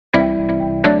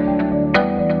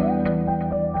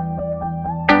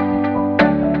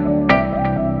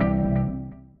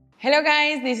Hello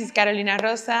guys, this is Carolina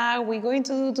Rosa. We're going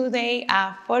to do today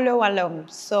a follow along.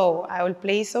 So I will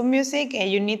play some music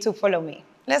and you need to follow me.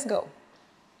 Let's go.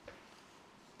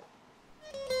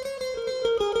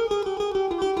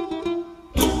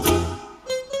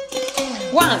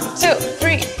 One, two,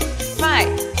 three, five.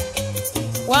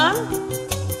 One,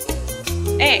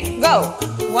 and go.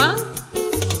 One,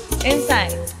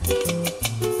 inside.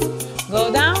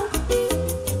 Go down.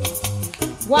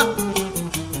 One.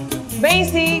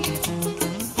 Basic.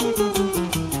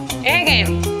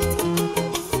 Again.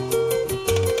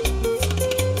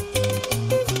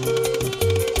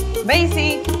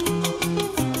 Basic.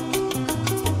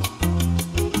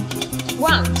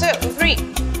 One, two, three.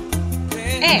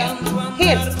 And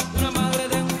here.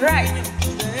 Right.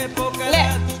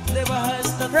 Left.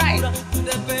 Right.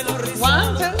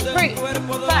 1, 2, 3,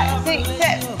 5, 6,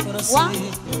 7.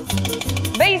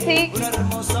 1. Basic.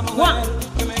 1.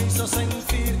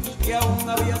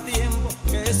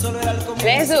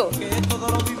 Let's do.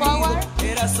 Forward.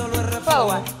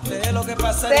 Forward.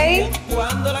 Stay.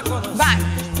 Back.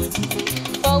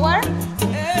 Forward.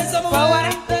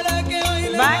 Forward.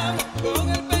 Back.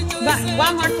 Back.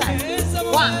 One more time.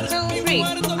 1, 2, 3. A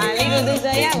little bit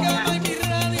diagonal.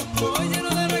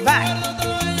 Back.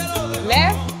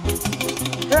 Left.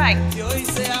 Right.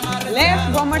 Left.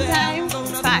 One more time.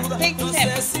 5, 6,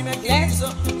 7. Left.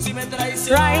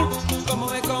 Right.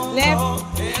 Left.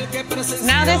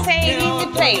 Now the same in the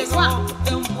place. 1.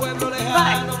 5.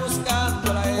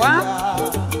 1.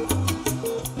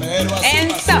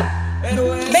 And stop.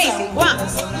 Basic. 1.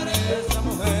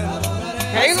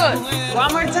 Very good.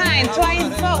 One more time. Twice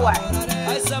forward.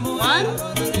 1.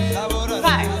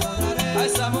 5.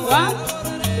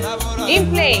 1. In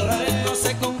place.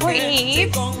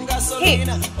 Breathe. Hit.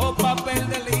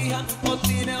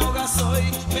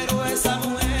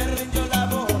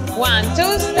 1,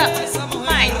 2, stop.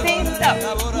 5, 6, stop.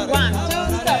 1,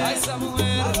 2, stop.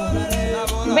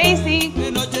 Basic.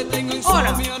 1.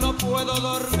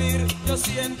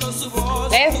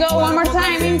 Let's go one more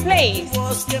time in place. 1,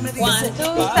 2,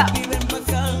 stop.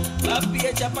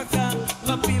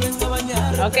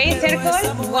 Okay, circle.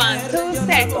 1, 2,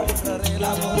 circle.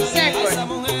 Circle.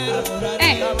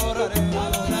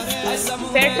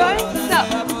 Circle, stop.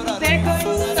 Circle,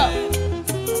 stop.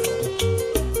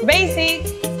 Basic.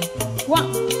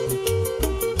 1.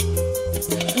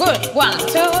 Good. 1,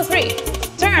 2, 3.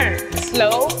 Turn.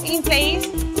 Slow in place.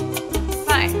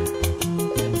 5.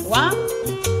 1.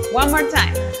 One more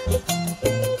time.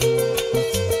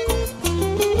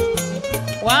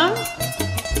 1.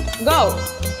 Go.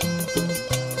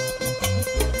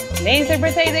 Le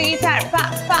interpretate the guitar. Pa,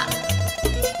 pa.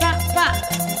 Pa, pa.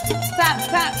 Tap,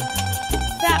 tap.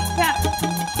 Tap, tap.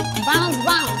 Bounce,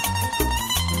 bounce.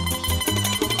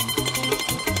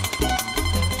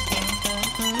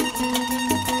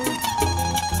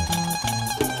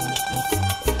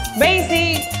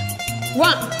 Basic.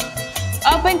 1.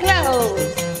 Open, close.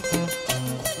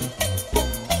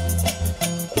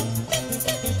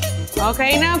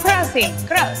 Okay, now crossing.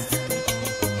 Cross.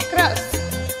 Cross.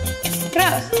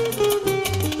 Cross.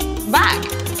 Back.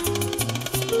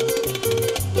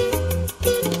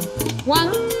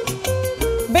 1.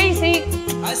 Basic.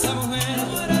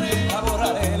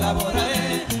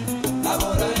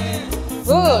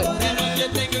 Good.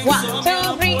 1,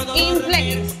 2, 3, in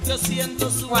place.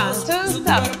 1, 2,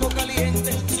 stop.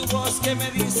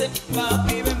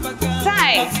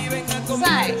 Side.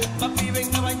 Side.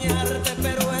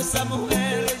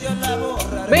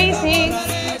 Basic.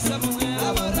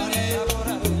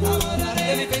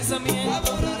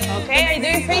 Okay, I do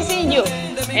it facing you.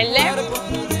 And left.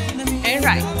 And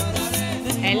right.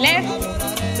 And left.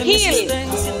 Heel.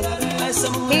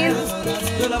 Heel.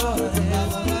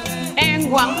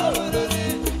 And 1.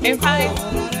 And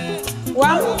 5.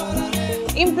 1.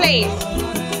 In place.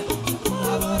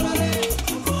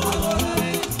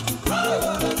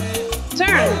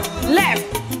 Turn. Left.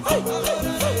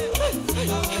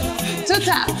 To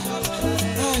tap.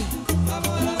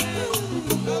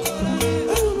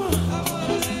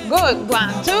 Good.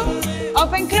 1, 2.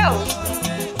 Open, close.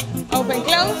 Open,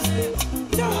 close.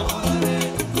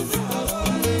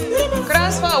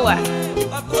 Cross forward.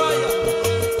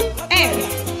 And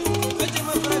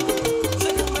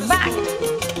back.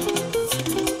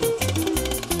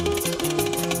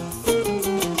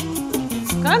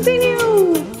 Continue.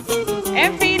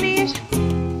 And finish.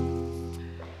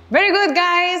 Very good,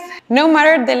 guys. No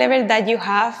matter the level that you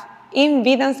have, in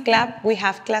VdanceClub, we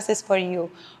have classes for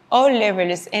you, all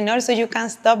levels, and also you can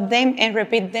stop them and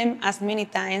repeat them as many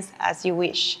times as you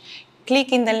wish.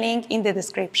 Click in the link in the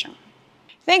description.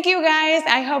 Thank you guys,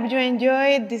 I hope you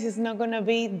enjoyed. This is not gonna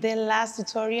be the last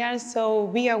tutorial, so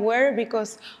be aware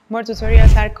because more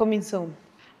tutorials are coming soon.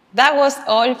 That was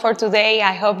all for today.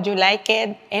 I hope you like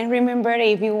it. And remember,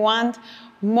 if you want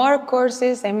more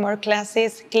courses and more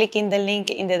classes, click in the link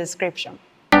in the description.